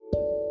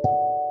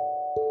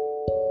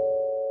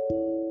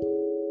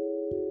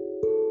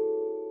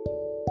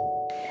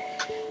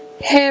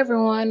Hey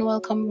everyone,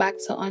 welcome back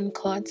to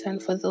Uncut.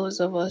 And for those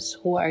of us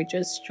who are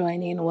just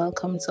joining,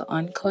 welcome to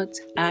Uncut.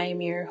 I'm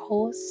your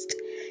host,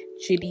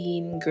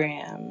 Judine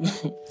Graham.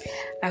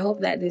 I hope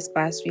that this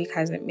past week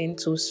hasn't been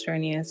too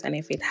strenuous, and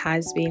if it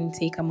has been,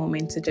 take a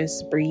moment to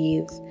just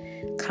breathe,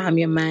 calm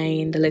your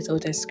mind, let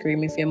out a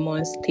scream if you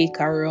must, take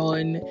a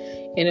run,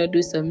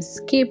 do some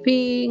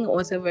skipping,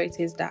 whatever it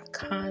is that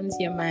calms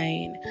your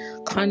mind.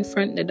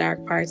 Confront the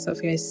dark parts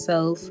of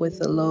yourself with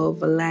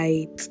love,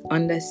 light,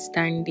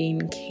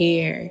 understanding,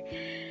 care.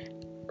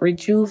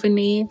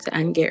 Rejuvenate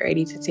and get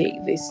ready to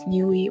take this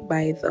new week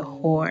by the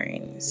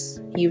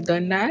horns. You've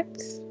done that?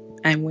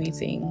 I'm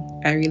waiting.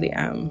 I really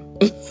am.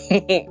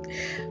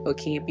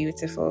 Okay,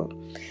 beautiful.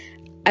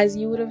 As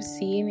you would have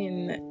seen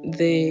in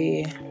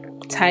the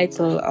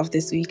title of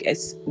this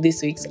week's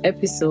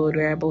episode,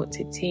 we're about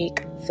to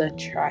take the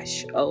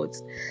trash out.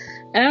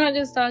 And I'm not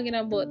just talking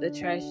about the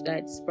trash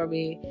that's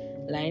probably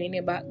lying in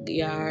your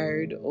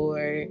backyard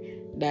or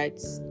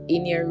that's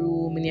in your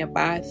room, in your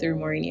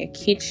bathroom, or in your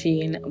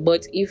kitchen.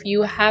 But if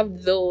you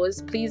have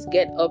those, please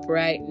get up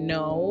right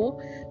now.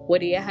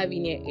 Whether you have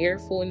in your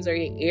earphones or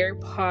your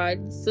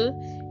AirPods,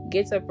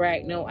 get up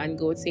right now and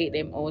go take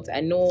them out. I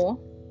know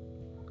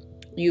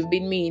you've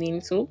been meaning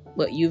to,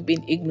 but you've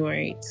been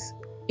ignoring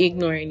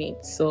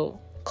it. So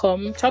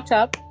come, chop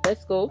chop,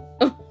 let's go.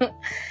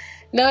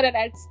 Now that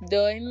that's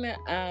done,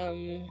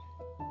 I'm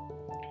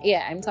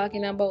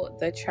talking about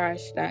the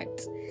trash, that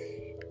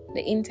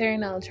the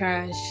internal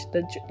trash,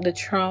 the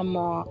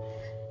trauma,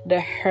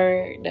 the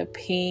hurt, the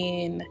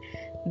pain,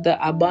 the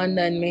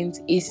abandonment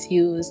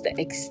issues, the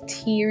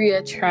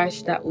exterior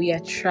trash that we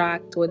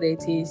attract, whether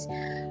it is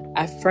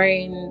a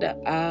friend,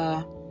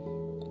 a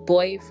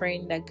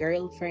boyfriend, a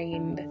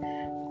girlfriend.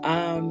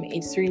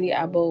 It's really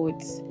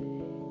about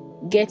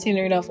getting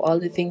rid of all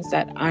the things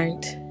that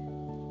aren't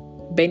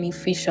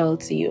beneficial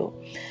to you.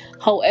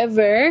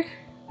 However,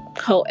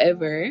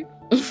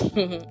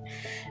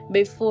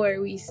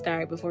 before we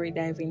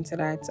dive into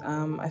that,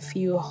 a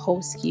few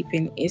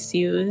housekeeping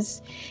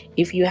issues.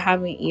 If you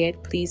haven't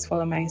yet, please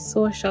follow my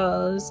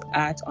socials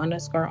at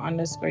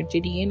 __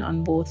 Judine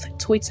on both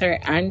Twitter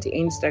and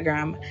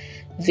Instagram.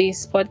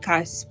 This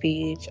podcast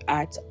page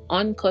at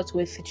Uncut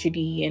with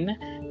Judine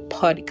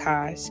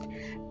Podcast.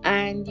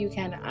 And you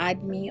can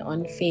add me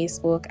on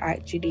Facebook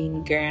at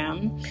Judine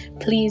Graham.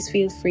 Please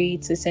feel free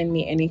to send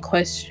me any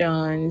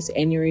questions,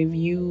 any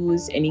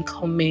reviews, any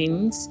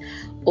comments,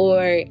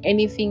 or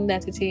anything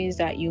that it is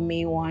that you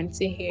may want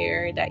to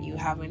hear that you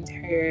haven't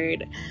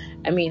heard.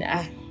 I mean,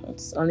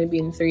 it's only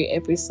been 3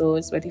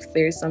 episodes, but if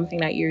there's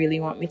something that you really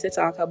want me to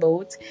talk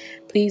about,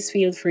 please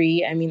feel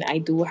free. I mean, I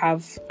do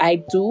have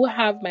my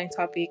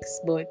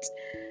topics, but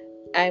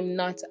I'm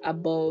not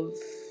above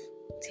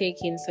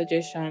taking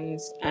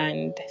suggestions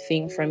and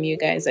things from you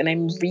guys, and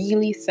I'm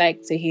really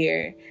psyched to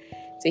hear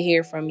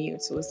from you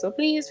too. So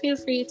please feel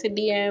free to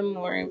DM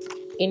or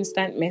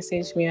instant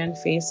message me on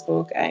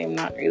Facebook. I'm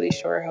not really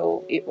sure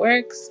how it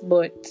works,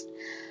 but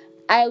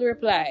I'll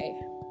reply.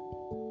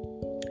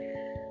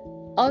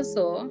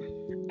 Also,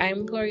 I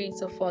implore you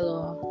to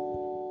follow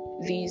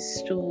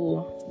these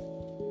 2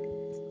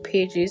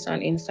 pages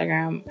on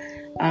Instagram.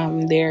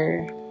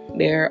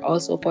 They're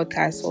also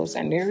podcast hosts,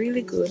 and they're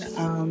really good.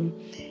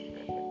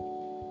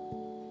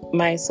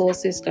 My soul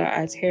sister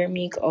at Hear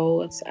Me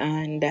Out,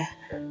 and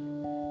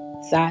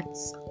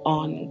That's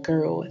on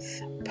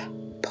Growth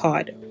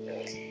Pod.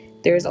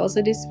 There's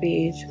also this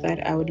page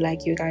that I would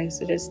like you guys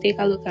to just take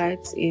a look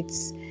at.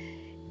 It's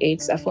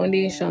a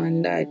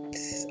foundation that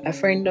a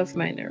friend of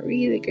mine, a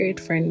really great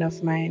friend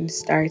of mine,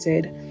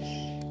 started.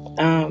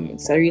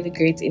 It's a really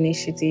great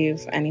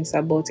initiative, and it's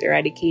about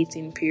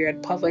eradicating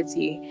period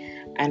poverty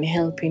and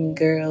helping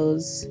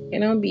girls,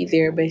 be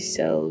their best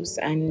selves.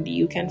 And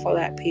you can follow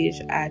that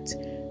page at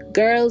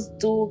Girls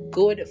Do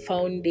Good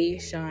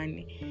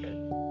Foundation.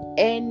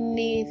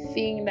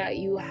 Anything that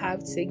you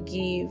have to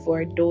give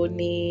or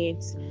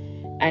donate,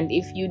 and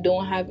if you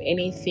don't have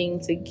anything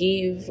to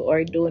give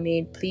or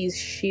donate, please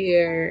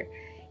share,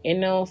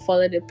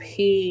 follow the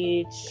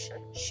page,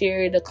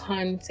 share the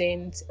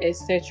content,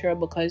 etc.,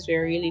 because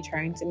we're really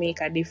trying to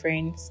make a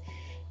difference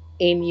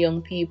in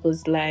young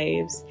people's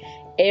lives.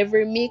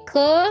 Every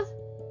mickle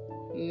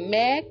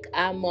make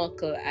a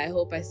muckle. I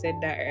hope I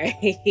said that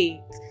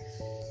right.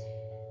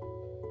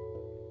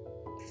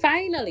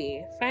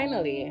 Finally,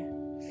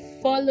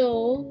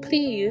 follow,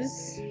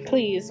 please go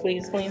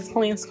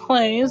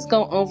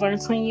over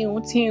to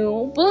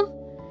YouTube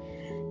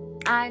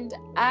and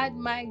add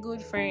my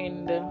good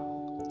friend.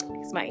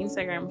 He's my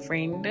Instagram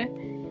friend,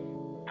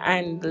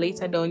 and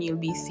later down you'll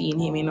be seeing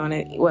him in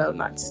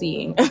not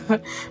seeing,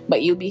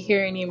 but you'll be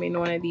hearing him in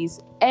one of these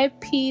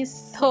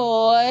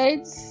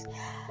episodes.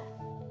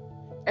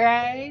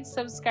 Right?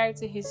 Subscribe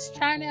to his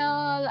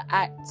channel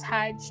at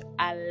Taj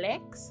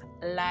Alex.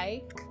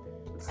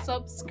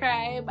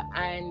 Subscribe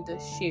and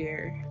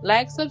share.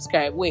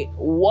 Subscribe,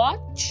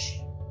 watch,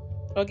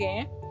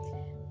 okay,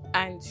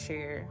 and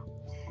share.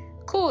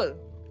 Cool.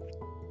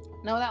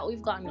 Now that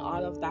we've gotten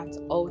all of that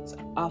out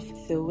of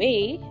the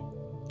way,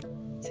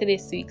 to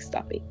this week's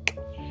topic.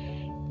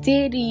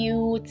 Did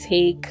you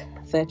take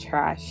the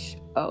trash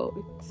out?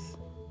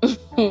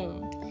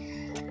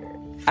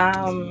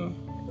 um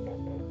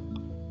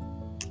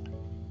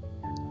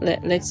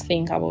let's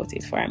think about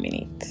it for a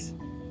minute.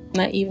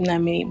 Not even a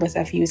minute, but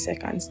a few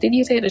seconds. Did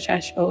you take the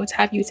trash out?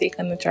 Have you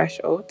taken the trash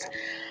out?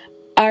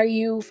 Are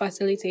you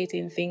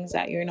facilitating things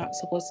that you're not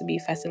supposed to be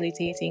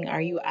facilitating?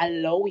 Are you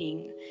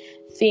allowing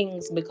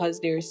things because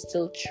there's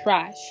still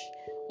trash,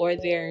 or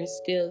there's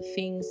still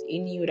things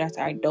in you that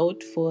are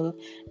doubtful,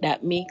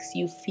 that makes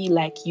you feel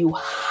like you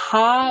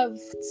have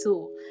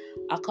to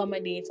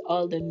accommodate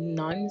all the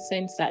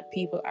nonsense that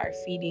people are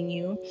feeding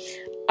you?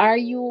 Are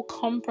you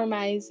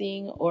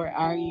compromising, or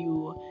are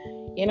you,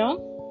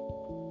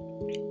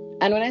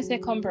 and when I say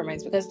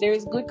compromise, because there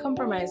is good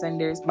compromise and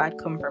there's bad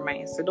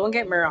compromise, so don't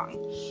get me wrong.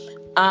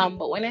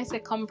 But when I say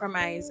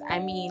compromise, I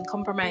mean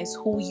compromise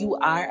who you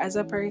are as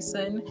a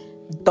person,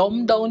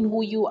 dumb down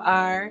who you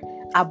are,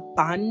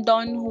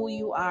 abandon who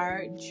you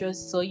are,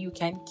 just so you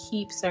can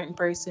keep certain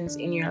persons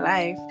in your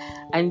life,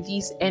 and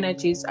these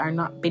energies are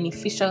not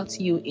beneficial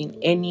to you in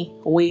any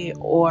way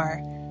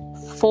or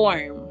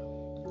form.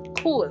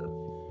 Cool.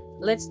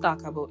 Let's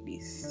talk about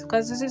this,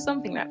 because this is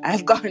something that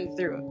I've gone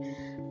through.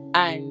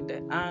 And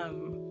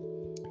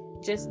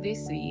just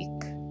this week,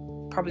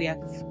 probably a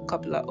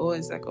couple of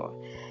hours ago,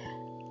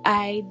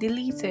 I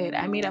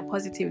made a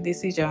positive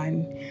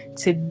decision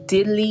to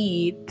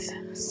delete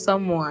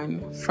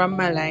someone from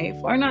my life,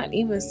 or not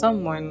even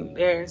someone,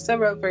 there are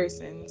several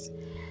persons,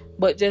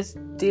 but just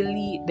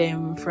delete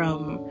them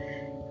from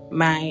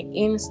my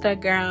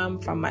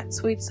Instagram, from my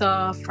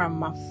Twitter, from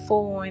my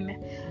phone.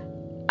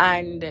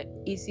 And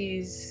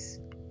it's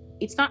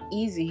not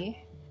easy.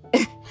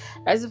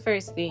 That's the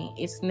first thing.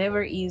 It's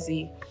never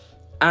easy.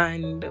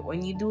 And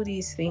when you do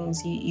these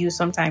things, you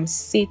sometimes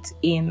sit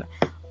in,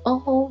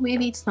 oh,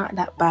 maybe it's not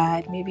that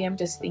bad. Maybe I'm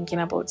just thinking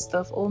about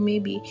stuff. Oh,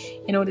 maybe,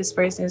 this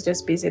person is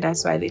just busy.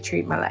 That's why they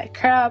treat me like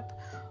crap.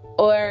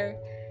 Or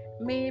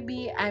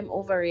maybe I'm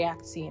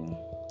overreacting.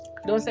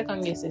 Don't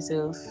second guess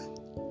yourself.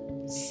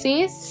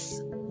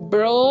 Sis,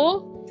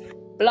 bro,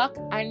 block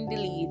and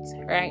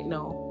delete right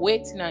now.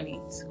 Waiting on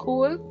it.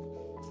 Cool?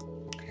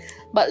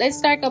 But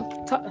let's talk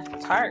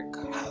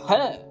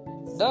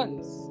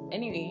Duns.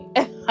 Anyway,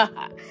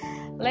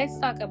 let's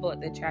talk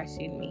about the trash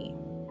in me.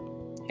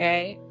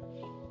 Right?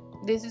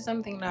 This is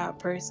something that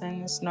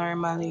persons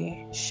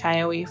normally shy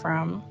away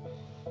from.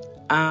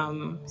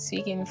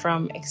 Speaking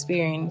from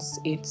experience,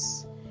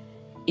 it's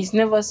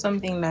never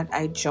something that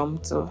I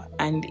jump to.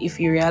 And if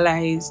you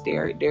realize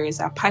there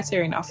is a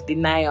pattern of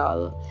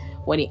denial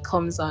when it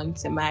comes on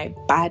to my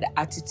bad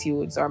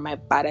attitudes or my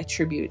bad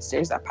attributes,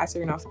 there's a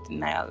pattern of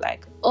denial,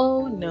 like,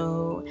 oh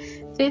no,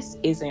 this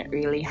isn't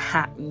really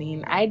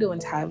happening. I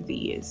don't have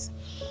these.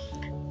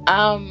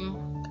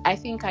 I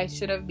think I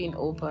should have been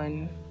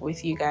open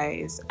with you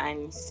guys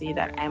and say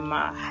that I'm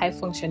a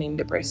high-functioning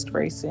depressed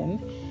person.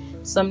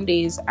 Some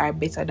days are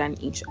better than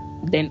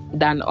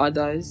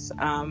others.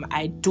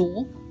 I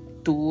do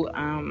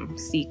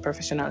seek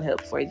professional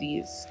help for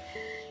these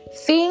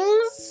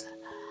things,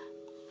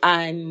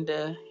 and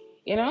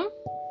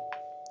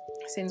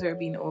since we're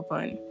being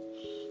open,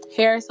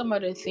 here are some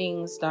other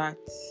things that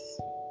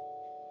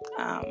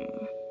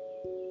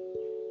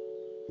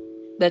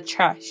the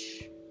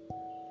trash.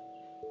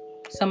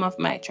 Some of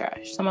my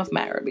trash, some of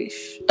my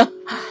rubbish.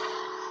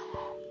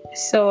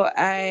 So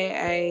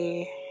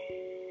I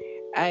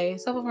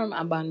suffer from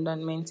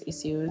abandonment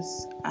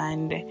issues,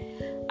 and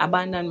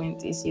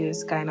abandonment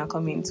issues kind of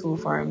come in two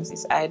forms.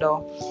 It's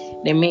either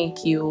they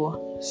make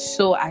you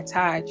so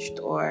attached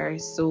or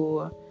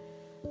so,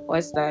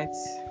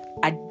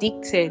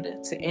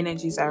 addicted to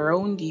energies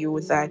around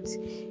you that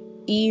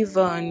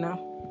even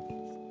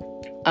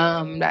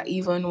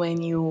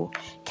when you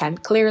can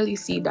clearly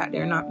see that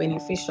they're not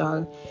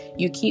beneficial,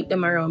 you keep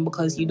them around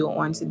because you don't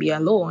want to be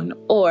alone,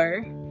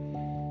 or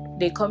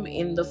they come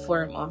in the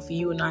form of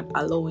you not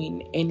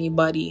allowing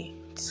anybody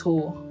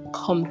to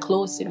come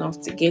close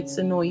enough to get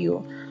to know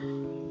you,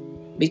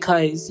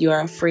 because you're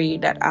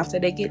afraid that after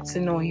they get to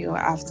know you,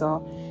 after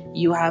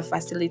you have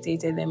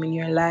facilitated them in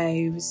your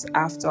lives,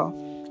 after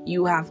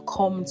you have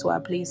come to a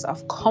place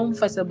of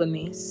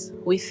comfortableness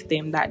with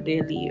them, that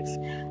they leave.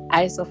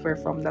 I suffer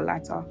from the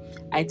latter.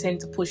 I tend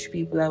to push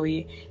people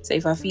away. So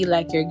if I feel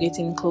like you're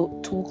getting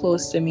too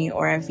close to me,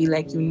 or I feel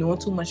like you know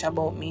too much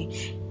about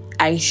me,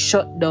 I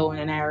shut down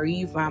and I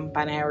revamp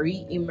and I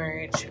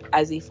re-emerge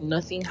as if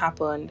nothing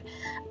happened.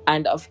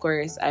 And of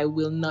course, I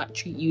will not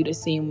treat you the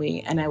same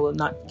way, and I will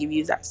not give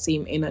you that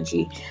same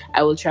energy.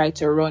 I will try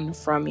to run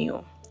from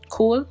you.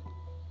 Cool?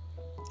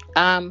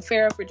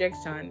 Fear of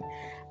rejection.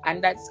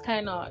 And that's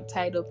kind of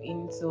tied up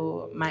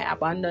into my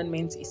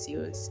abandonment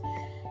issues.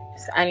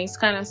 And it's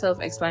kind of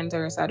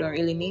self-explanatory, so I don't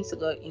really need to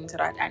go into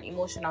that. And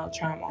emotional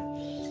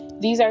trauma.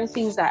 These are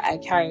things that I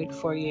carried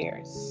for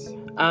years.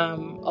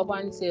 Up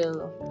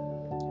until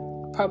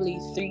probably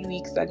 3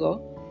 weeks ago,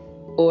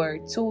 or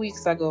 2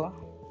 weeks ago.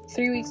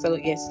 3 weeks ago,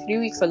 yes, 3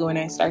 weeks ago when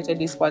I started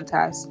this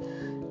podcast,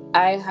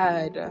 I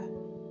had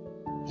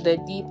the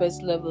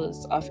deepest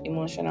levels of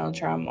emotional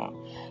trauma.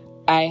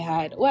 I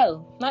had,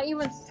 well, not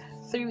even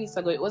 3 weeks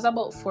ago, it was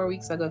about 4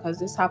 weeks ago, because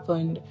this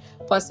happened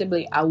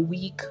possibly a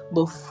week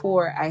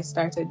before I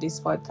started this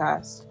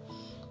podcast.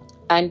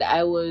 And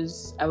I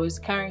was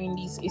carrying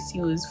these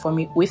issues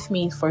with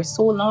me for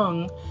so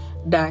long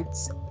that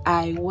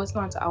I was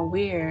not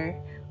aware,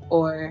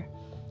 or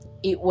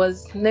it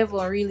was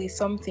never really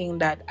something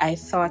that I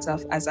thought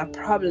of as a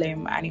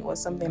problem, and it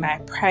was something I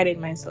prided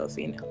myself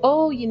in.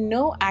 Oh,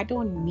 I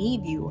don't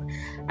need you,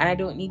 and I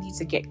don't need you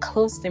to get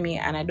close to me,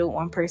 and I don't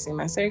want person in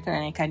my circle,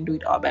 and I can do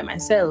it all by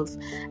myself.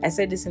 I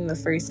said this in the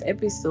first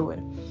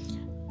episode.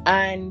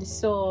 And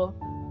so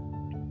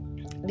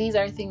these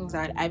are things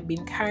that I've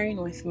been carrying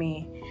with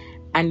me,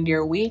 and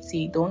they're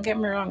weighty. Don't get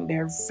me wrong,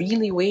 they're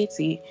really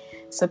weighty.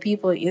 So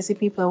you see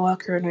people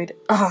walk around with,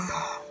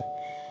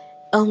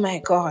 oh my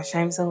gosh,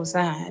 I'm so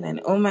sad,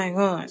 and oh my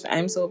gosh,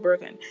 I'm so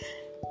broken.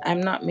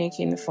 I'm not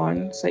making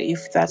fun. So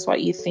if that's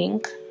what you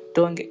think,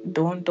 don't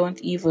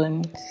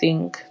even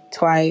think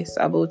twice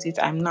about it.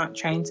 I'm not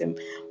trying to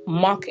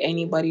mock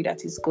anybody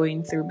that is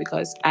going through,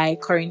 because I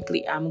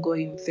currently am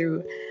going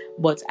through,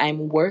 but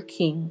I'm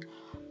working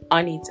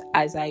on it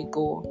as I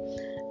go.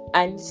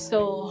 And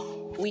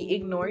so we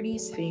ignore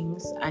these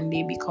things and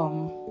they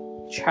become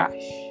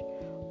trash.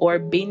 Our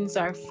bins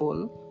are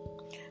full,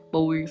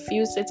 but we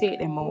refuse to take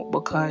them out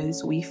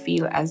because we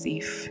feel as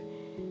if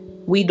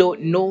we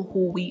don't know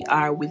who we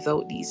are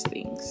without these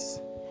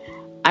things.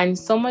 And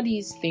some of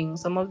these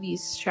things, some of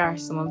these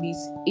trash, some of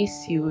these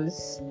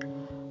issues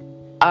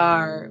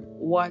are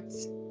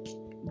what's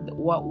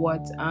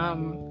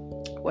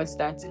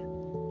that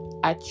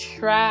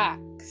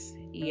attracts.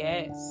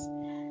 Yes,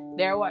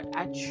 they're what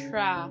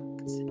attract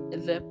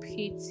the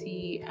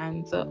pity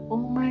and the, oh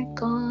my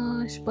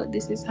gosh, but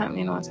this is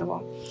happening,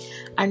 whatever.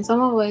 And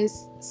some of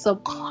us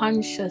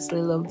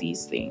subconsciously love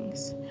these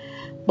things.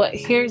 But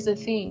here's the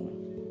thing: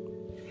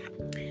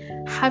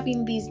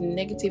 having these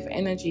negative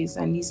energies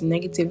and these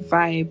negative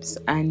vibes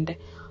and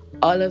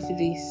all of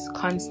this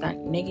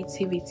constant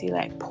negativity,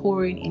 like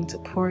pouring into,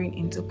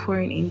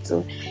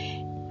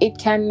 it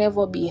can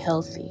never be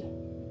healthy.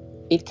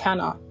 It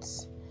cannot.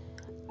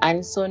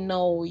 And so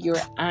now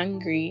you're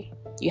angry,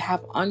 you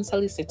have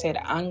unsolicited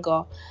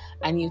anger,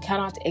 and you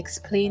cannot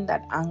explain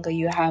that anger.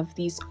 You have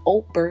these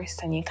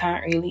outbursts and you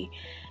can't really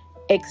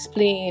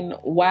explain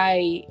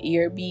why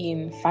you're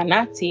being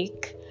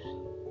fanatic,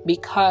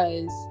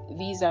 because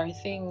these are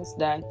things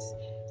that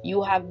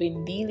you have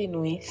been dealing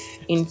with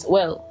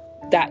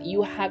that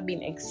you have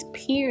been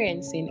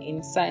experiencing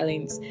in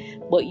silence,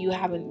 but you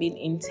haven't been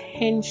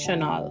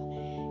intentional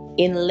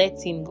in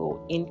letting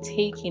go, in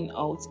taking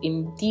out,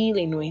 in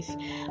dealing with.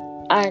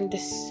 And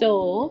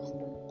so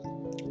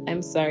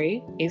I'm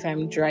sorry if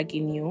I'm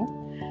dragging you,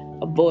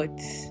 but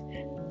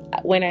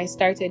when I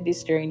started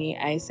this journey,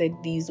 I said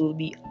these will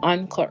be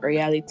uncut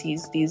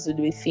realities. These would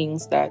be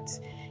things that,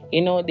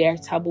 they're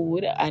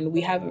tabooed, and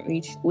we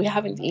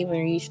haven't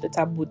even reached the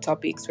taboo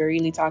topics. We're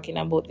really talking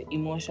about the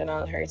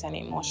emotional hurt and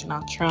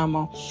emotional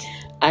trauma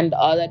and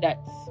all of that,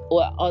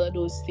 or all of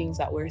those things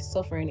that we're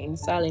suffering in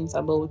silence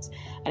about.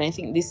 And I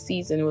think this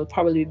season will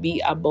probably be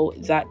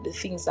about that, the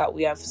things that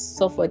we have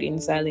suffered in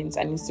silence.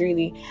 And it's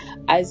really,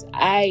 as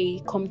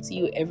I come to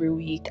you every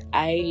week,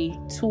 I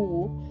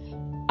too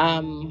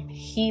am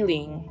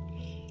healing.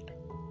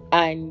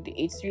 And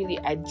it's really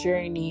a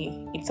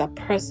journey. It's a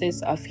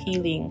process of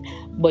healing.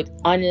 But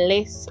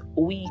unless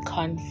we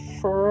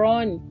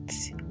confront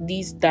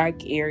these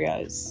dark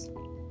areas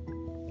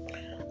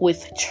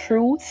with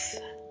truth,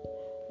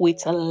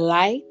 with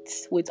light,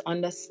 with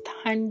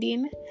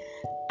understanding,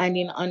 and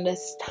in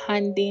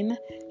understanding,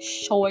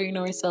 showering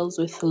ourselves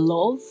with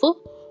love,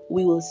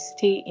 we will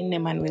stay in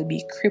them and will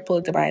be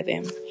crippled by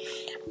them.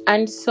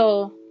 And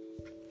so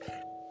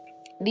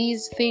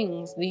these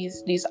things,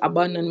 these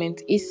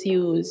abandonment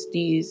issues,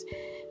 this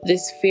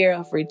fear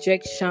of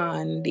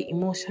rejection, the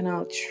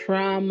emotional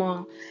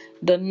trauma,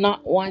 the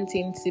not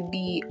wanting to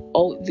be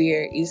out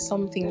there, is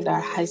something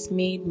that has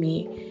made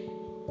me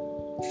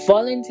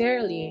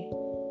voluntarily,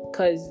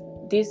 because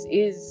this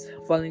is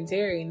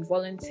voluntarily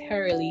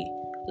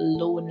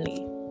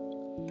lonely.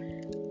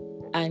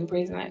 And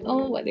person like,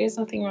 oh, but there's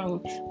nothing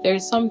wrong.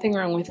 There's something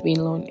wrong with being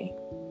lonely.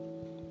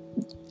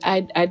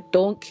 I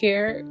don't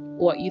care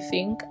what you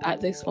think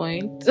at this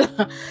point.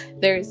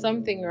 There is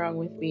something wrong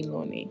with being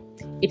lonely.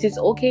 It is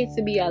okay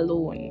to be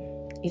alone.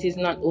 It is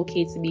not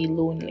okay to be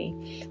lonely.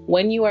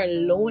 When you are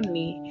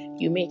lonely,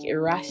 you make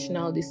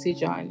irrational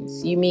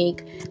decisions. You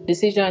make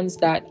decisions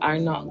that are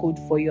not good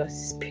for your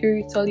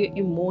spiritual, your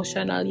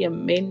emotional, your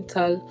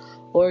mental,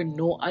 or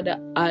no other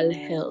all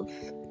health,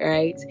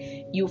 right?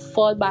 You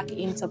fall back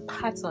into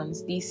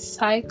patterns, these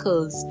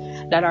cycles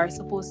that are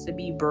supposed to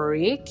be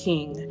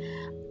breaking.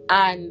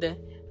 And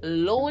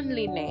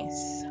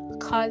loneliness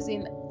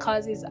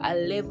causes a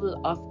level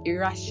of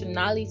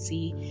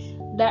irrationality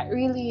that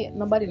really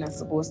nobody is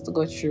supposed to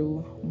go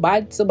through.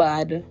 Bad to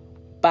bad.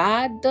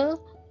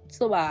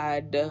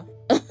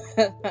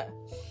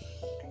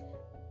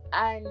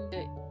 And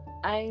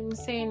I'm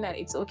saying that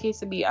it's okay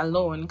to be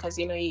alone, because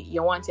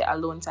you want your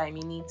alone time.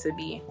 You need to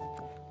be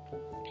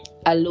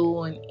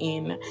alone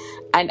in,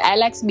 and I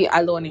like to be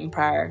alone in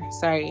prayer.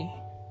 Sorry,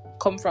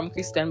 come from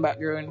Christian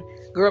background,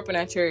 grew up in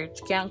a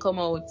church, can't come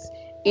out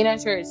in a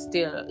church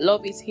still.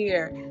 Love is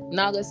here.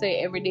 Not gonna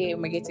say every day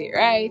I get it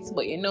right,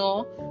 but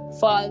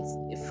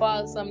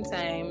falls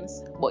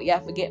sometimes. But you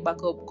have to get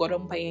back up, go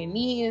down on your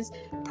knees,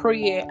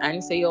 pray,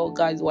 and say, "Oh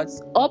God,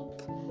 what's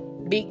up,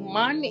 big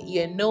man?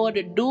 You know what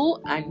to do,"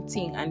 and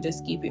think, and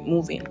just keep it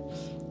moving,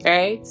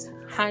 right?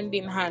 Hand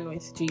in hand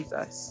with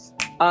Jesus,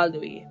 all the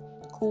way.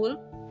 Cool.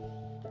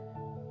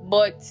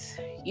 But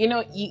you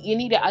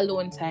need the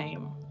alone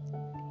time.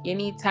 You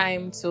need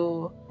time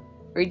to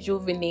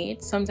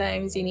rejuvenate.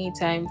 Sometimes you need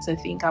time to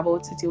think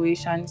about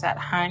situations at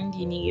hand.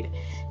 You need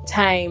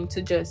time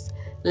to just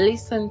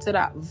listen to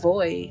that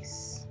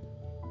voice.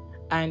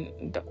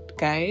 And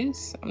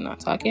guys, I'm not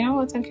talking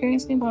about a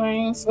crazy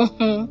voice.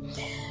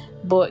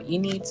 But you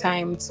need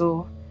time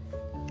to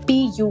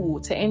be you,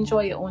 to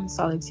enjoy your own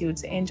solitude,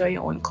 to enjoy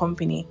your own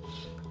company.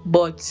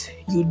 But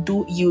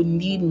you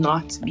need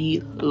not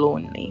be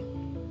lonely.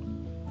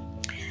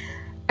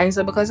 And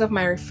so because of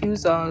my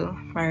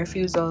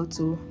refusal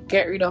to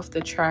get rid of the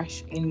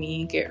trash in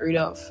me, get rid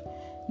of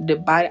the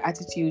bad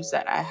attitudes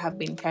that I have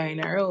been carrying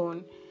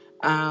around,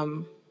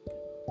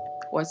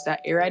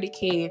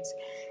 eradicate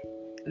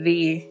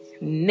the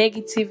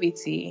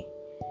negativity,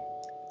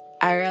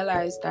 I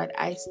realized that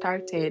I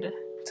started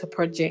to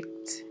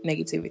project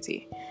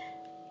negativity.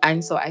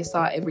 And so I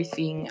saw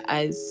everything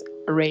as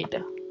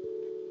red.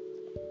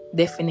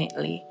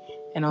 Definitely,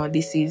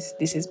 this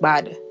is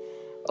bad.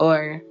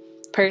 Or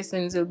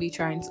persons will be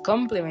trying to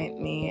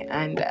compliment me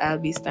and I'll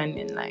be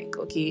standing like,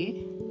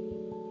 okay,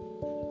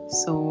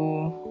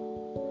 so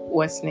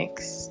what's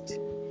next?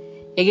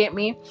 You get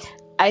me?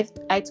 I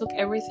took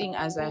everything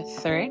as a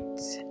threat.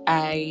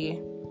 I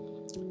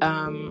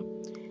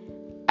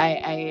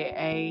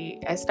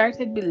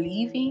started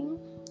believing,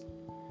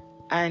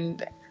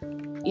 and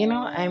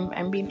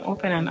I'm being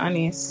open and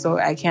honest, so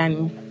I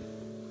can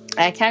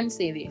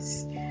say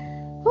this.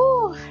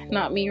 Whew,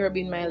 not me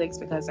rubbing my legs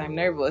because I'm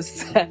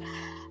nervous.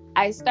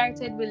 I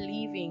started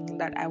believing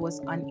that I was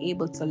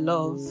unable to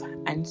love,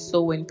 and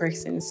so when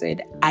person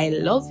said, "I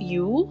love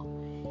you,"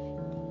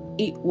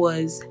 it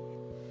was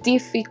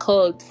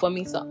difficult for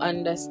me to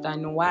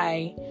understand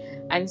why.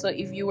 And so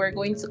if you were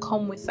going to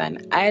come with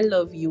an "I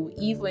love you,"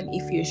 even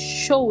if you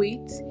show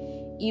it,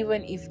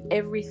 even if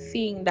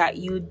everything that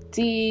you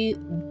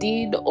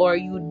did or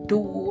you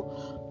do,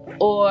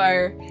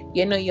 or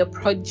your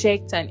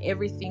project and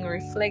everything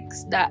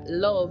reflects that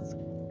love,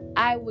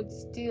 I would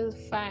still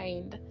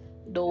find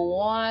the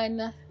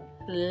one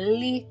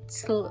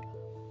little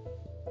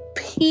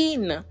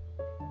pin,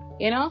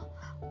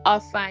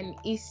 of an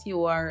issue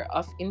or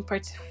of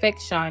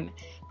imperfection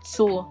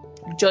to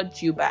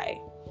judge you by.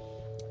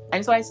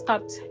 And so I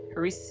stopped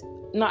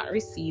not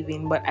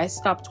receiving, but I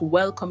stopped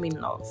welcoming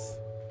love.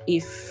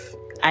 If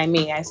I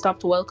may, I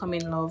stopped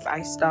welcoming love.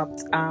 I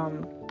stopped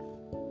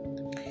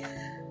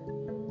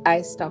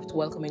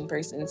welcoming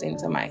persons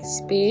into my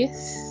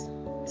space.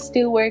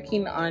 Still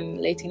working on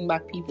letting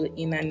back people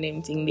in and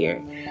them thing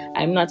there.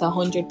 I'm not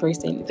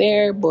 100%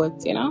 there,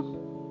 but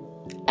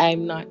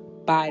I'm not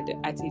bad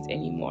at it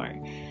anymore.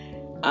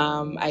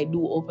 I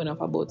do open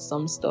up about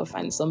some stuff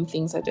and some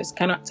things I just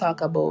cannot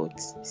talk about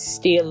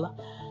still.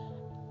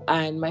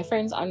 And my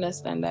friends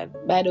understand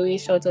that. By the way,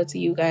 shout out to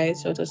you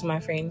guys. Shout out to my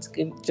friends.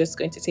 Just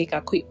going to take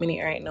a quick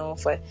minute right now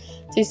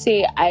to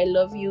say I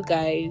love you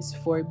guys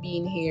for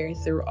being here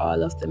through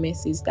all of the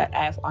messes that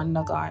I've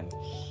undergone.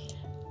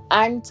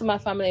 And to my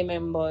family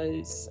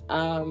members,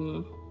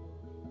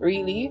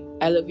 really,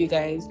 I love you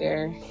guys.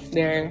 There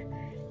are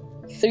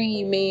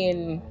 3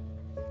 main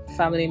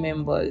family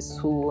members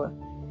who,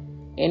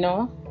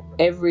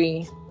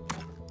 everything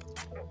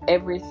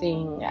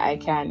I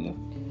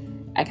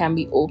can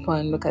be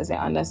open because I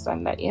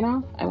understand that,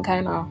 I'm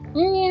kind of,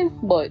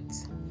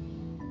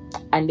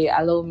 and they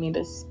allow me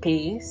the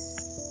space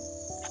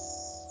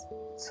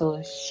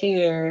to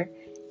share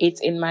it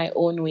in my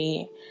own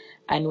way.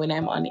 And when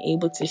I'm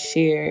unable to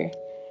share,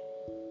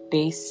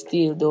 they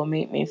still don't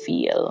make me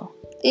feel.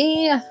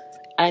 Yeah.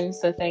 And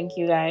so thank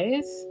you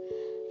guys.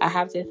 I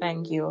have to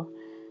thank you.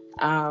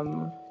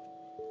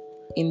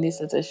 In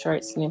this little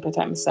short snippet,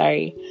 I'm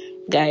sorry,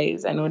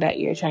 guys. I know that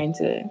you're trying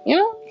to,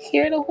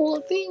 hear the whole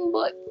thing,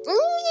 but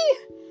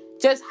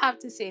just have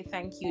to say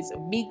thank you. So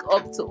big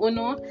up to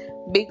Uno,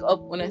 big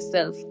up on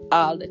yourself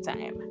all the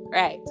time.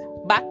 Right,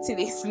 back to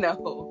this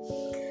now.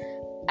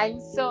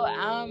 And so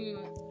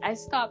I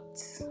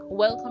stopped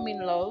welcoming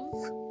love,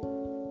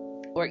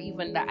 or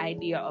even the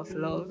idea of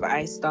love.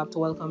 I stopped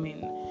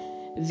welcoming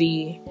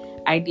the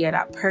idea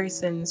that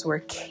persons were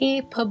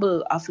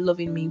capable of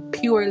loving me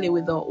purely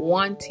without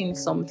wanting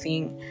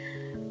something.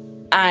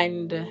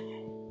 And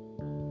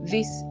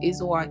this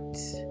is what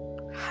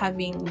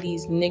having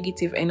these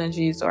negative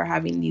energies or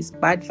having these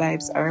bad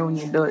vibes around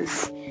you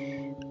does.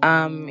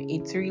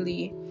 It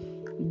really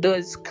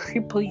does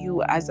cripple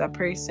you as a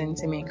person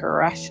to make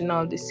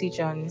rational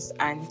decisions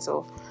and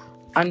to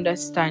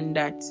understand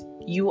that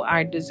you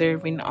are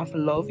deserving of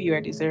love, you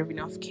are deserving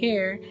of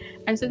care.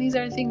 And so these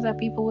are things that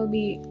people will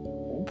be,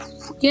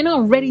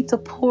 ready to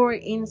pour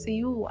into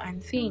you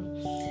and thing.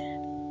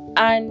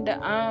 And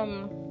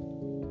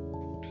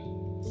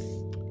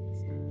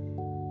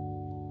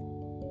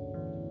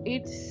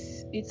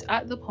it's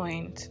at the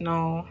point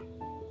now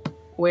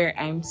where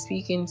I'm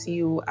speaking to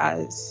you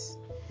as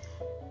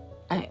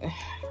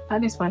at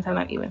this point I'm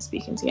not even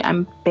speaking to you.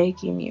 I'm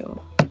begging you.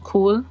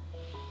 Cool?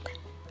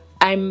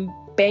 I'm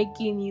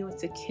begging you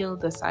to kill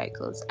the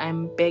cycles.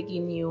 I'm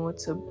begging you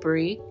to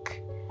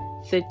break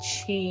the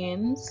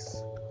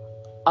chains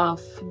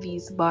of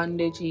these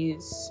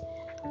bondages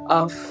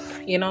of,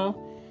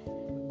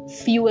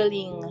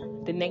 fueling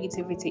the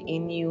negativity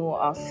in you,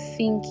 of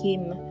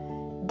thinking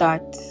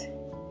that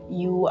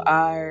you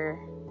are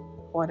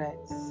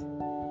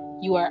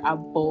you are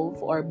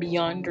above or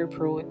beyond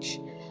reproach.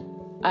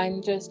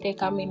 And just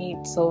take a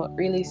minute to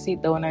really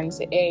sit down and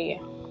say, hey,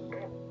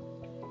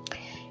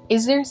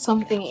 is there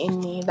something in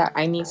me that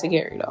I need to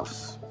get rid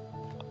of?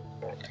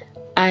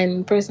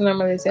 And person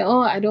normally say,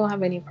 oh, I don't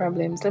have any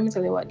problems. Let me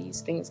tell you what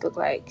these things look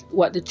like,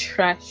 what the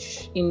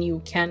trash in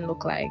you can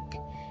look like.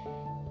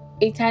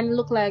 It can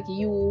look like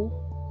you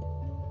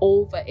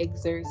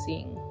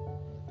overexerting,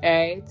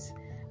 right?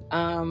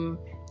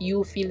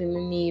 You feeling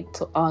the need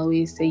to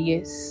always say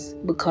yes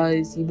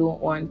because you don't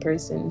want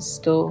persons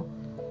to,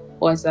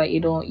 you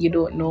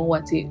don't know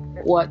what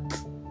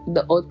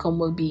the outcome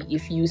will be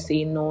if you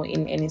say no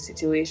in any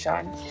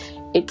situation.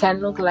 It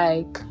can look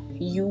like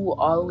you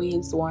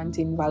always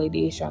wanting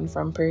validation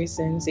from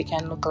persons. It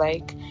can look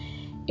like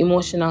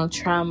emotional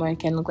trauma. It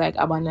can look like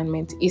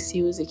abandonment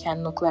issues. It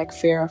can look like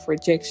fear of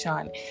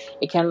rejection.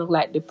 It can look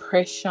like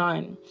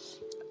depression.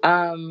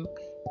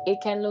 It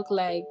can look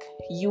like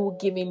you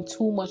giving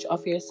too much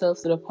of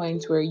yourself to the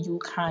point where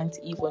you can't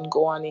even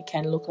go on. It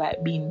can look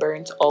like being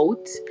burnt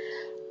out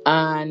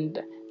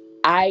and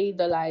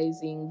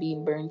idolizing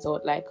being burnt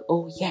out, like,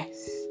 oh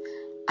yes,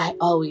 I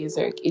always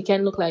work. It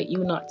can look like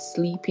you not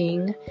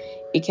sleeping.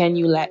 It can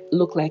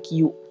look like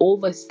you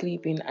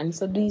oversleeping. And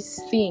so these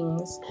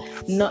things,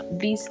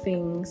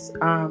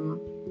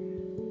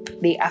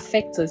 they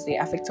affect us. They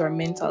affect our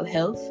mental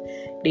health.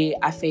 They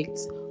affect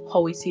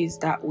how it is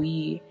that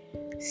we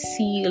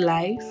see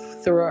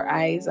life through our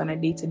eyes on a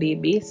day-to-day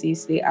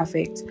basis. They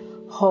affect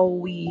how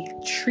we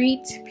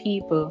treat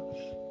people.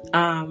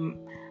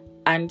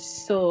 And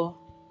so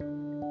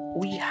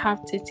we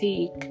have to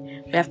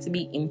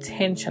be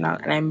intentional.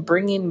 And I'm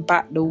bringing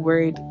back the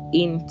word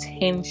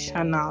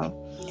intentional.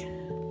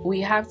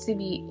 We have to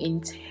be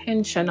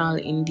intentional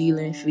in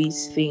dealing with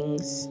these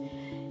things.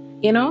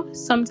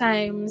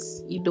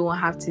 Sometimes you don't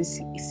have to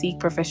seek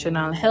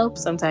professional help.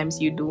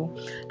 Sometimes you do.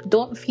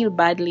 Don't feel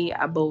badly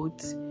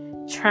about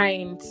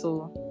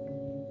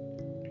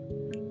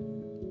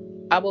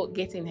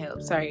getting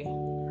help. Sorry,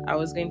 I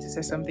was going to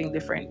say something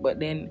different, but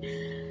then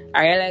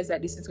I realized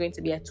that this is going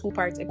to be a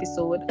 2-part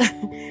episode.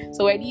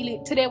 So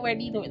today we're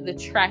dealing with the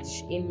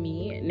trash in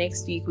me.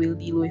 Next week we'll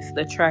deal with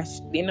the trash,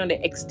 the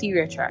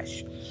exterior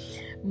trash.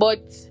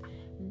 But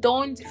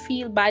don't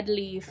feel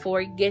badly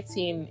for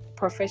getting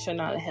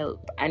professional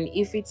help. And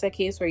if it's a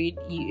case where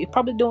you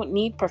probably don't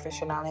need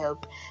professional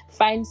help,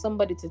 find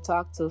somebody to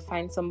talk to,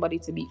 find somebody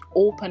to be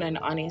open and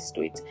honest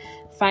with,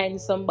 find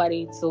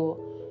somebody to,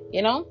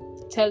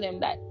 tell them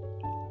that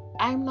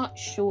I'm not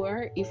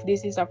sure if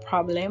this is a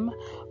problem,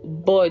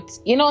 but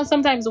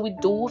sometimes we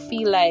do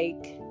feel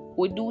like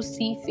we do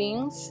see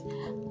things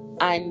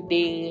and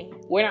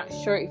we're not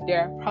sure if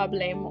they're a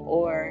problem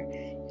or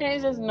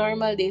it's just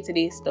normal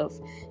day-to-day stuff.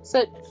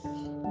 So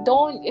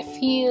don't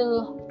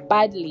feel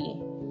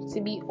badly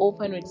to be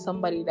open with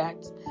somebody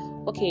that,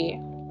 okay,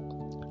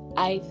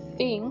 I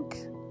think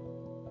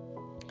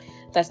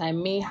that I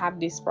may have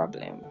this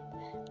problem.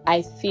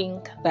 I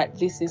think that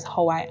this is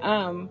how I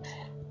am.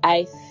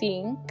 I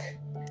think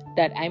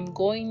that I'm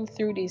going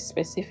through this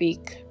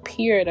specific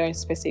period or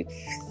this specific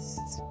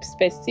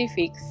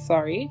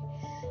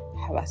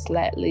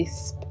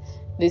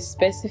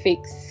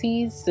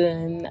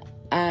season,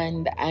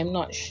 and I'm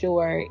not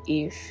sure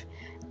if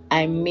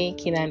I'm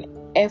making an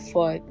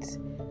effort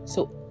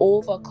to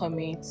overcome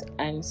it,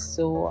 and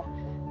so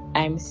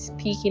I'm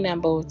speaking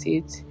about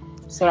it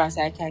so that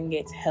I can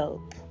get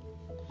help.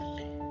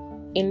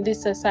 In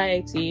this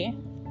society,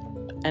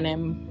 and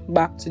I'm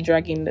back to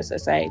dragging the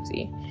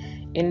society.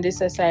 In this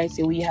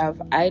society, we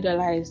have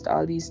idolized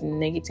all these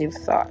negative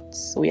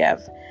thoughts. We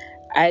have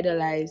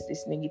idolized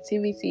this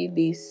negativity,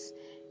 this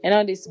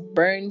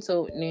burnt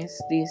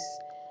outness, this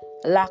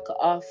lack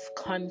of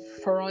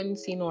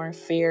confronting our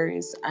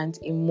fears and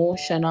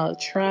emotional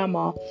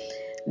trauma,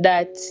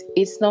 that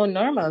it's now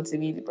normal to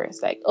be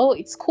depressed. Like, oh,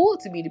 it's cool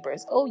to be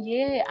depressed. Oh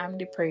yeah, I'm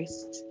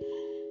depressed.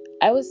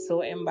 I was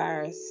so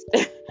embarrassed.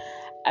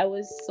 I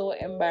was so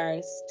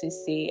embarrassed to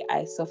say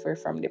I suffer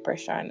from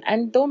depression.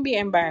 And don't be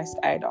embarrassed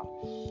either.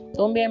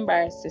 Don't be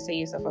embarrassed to say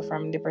you suffer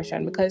from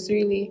depression, because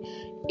really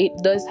it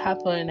does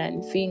happen,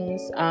 and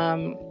things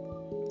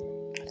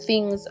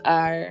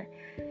are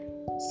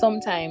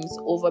sometimes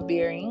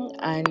overbearing,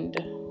 and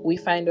we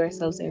find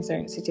ourselves in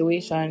certain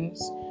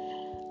situations.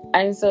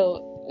 And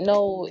so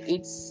now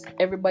it's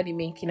everybody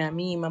making a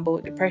meme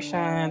about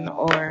depression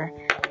or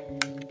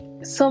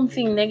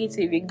something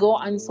negative. You go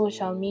on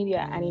social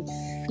media and it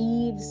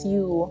feeds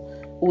you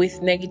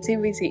with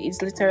negativity.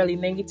 It's literally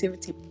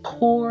negativity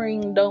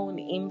pouring down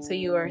into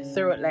your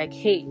throat like,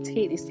 hey,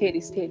 take this.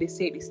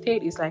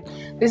 It's like,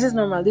 this is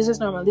normal.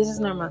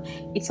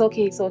 It's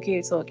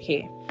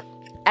okay.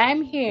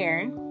 I'm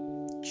here.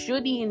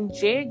 Judine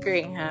J.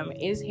 Graham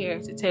is here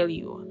to tell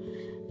you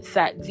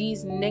that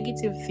these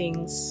negative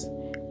things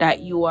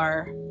that you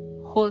are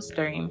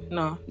holstering,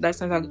 no,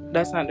 that's not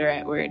the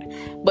right word,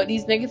 but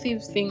these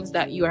negative things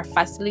that you are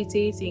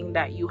facilitating,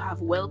 that you have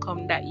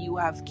welcomed, that you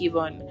have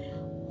given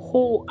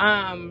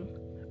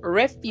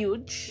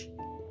refuge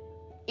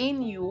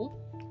in you,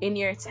 in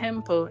your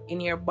temple, in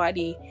your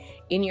body,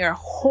 in your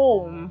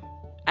home.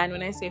 And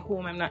when I say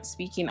home, I'm not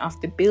speaking of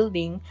the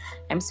building,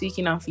 I'm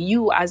speaking of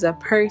you as a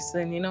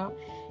person,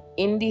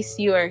 in this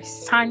your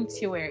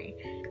sanctuary.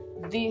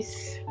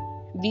 These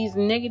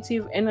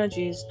negative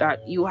energies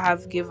that you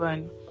have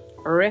given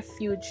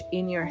refuge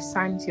in your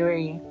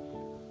sanctuary,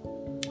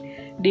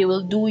 they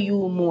will do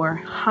you more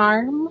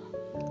harm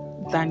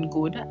than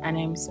good. And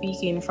I'm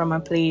speaking from a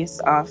place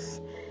of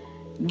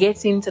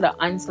getting to the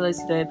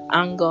unsolicited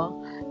anger,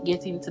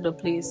 getting to the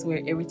place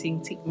where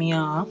everything ticked me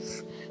off,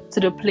 to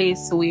the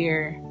place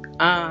where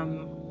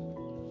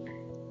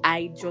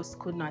I just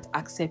could not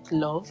accept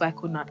love, I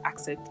could not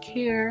accept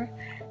care,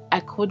 I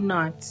could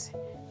not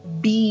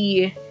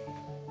be,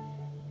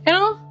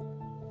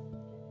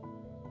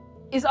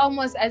 it's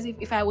almost as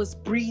if I was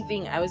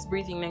breathing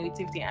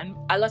negativity, and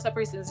a lot of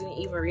persons didn't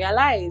even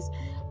realize,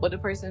 but the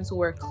persons who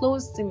were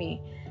close to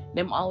me,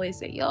 them always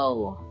say,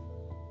 yo,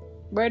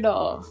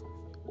 brother,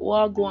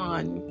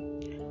 wagwan,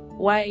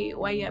 why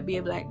you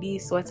behave like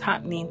this, what's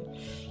happening?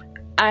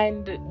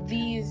 And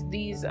these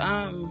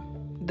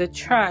the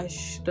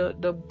trash,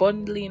 the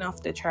bundling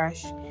of the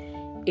trash,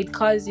 it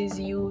causes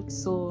you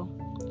to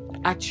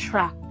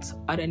attract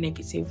other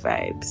negative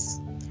vibes.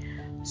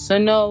 So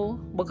now,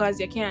 because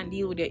you can't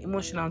deal with your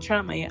emotional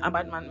trauma, your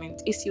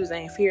abandonment issues,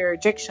 and your fear of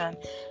rejection,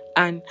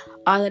 and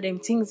all of them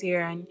things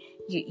here, and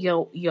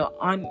you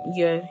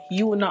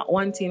not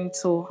wanting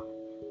to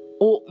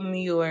open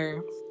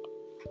your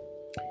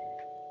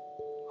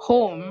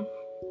home,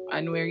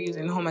 and we're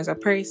using home as a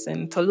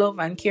person, to love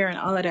and care and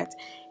all of that,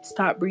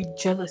 start breed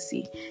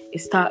jealousy. It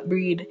start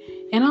breed,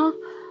 all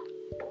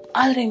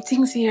of them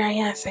things here,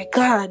 and I say,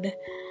 God,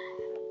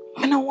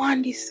 I don't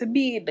want this to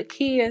be the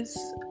case,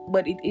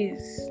 but it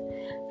is.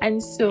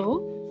 And so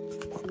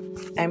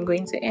I'm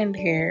going to end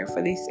here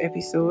for this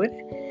episode.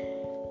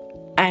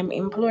 I'm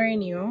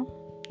imploring you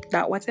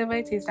that whatever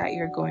it is that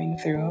you're going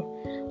through,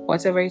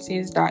 whatever it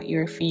is that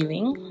you're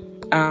feeling,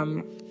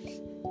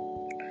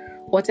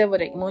 whatever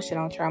the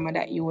emotional trauma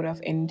that you would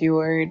have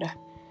endured,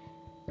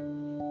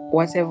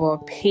 whatever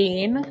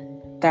pain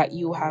that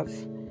you have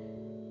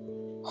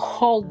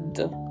hugged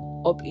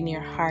up in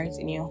your heart,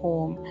 in your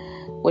home,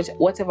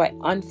 whatever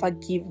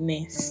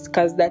unforgiveness,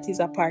 because that is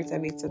a part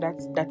of it. So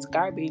that's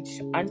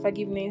garbage.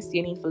 Unforgiveness,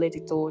 you need to let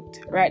it out,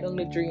 right down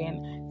the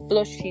drain,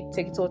 flush it,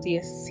 take it out of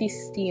your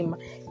system,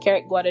 carry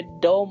it, go out the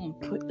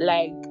dump.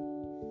 Like,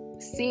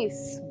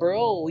 sis,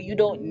 bro, you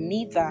don't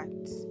need that,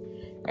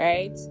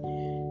 right?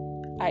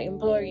 I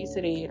implore you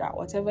today that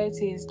whatever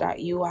it is that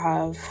you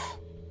have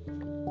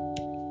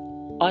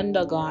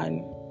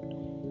undergone,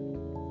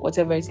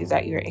 whatever it is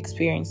that you're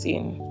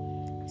experiencing,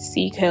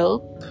 seek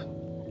help.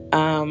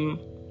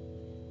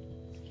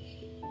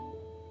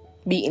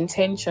 Be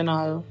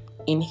intentional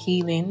in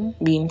healing,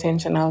 be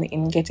intentional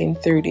in getting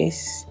through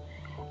this,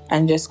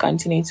 and just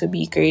continue to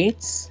be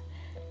great.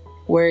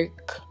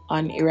 Work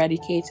on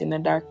eradicating the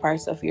dark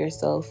parts of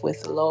yourself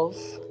with love,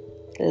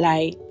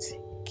 light,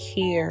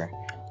 care,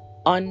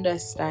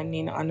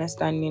 understanding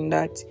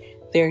that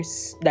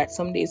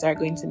some days are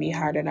going to be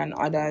harder than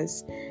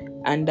others,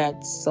 and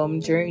that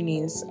some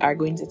journeys are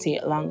going to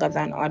take longer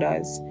than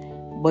others,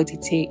 but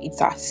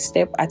it's a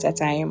step at a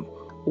time,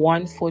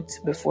 one foot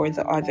before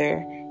the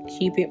other.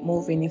 Keep it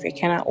moving. If you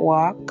cannot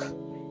walk,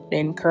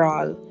 then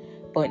crawl,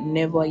 but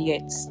never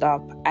yet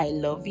stop. I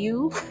love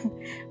you.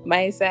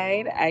 My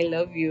side, I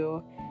love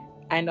you.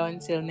 And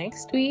until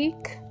next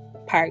week,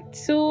 part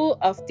 2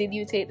 of Did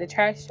You Take the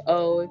Trash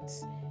Out?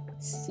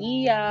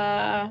 See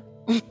ya.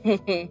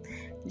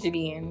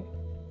 Judine.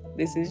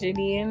 This is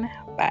Judine.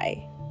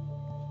 Bye.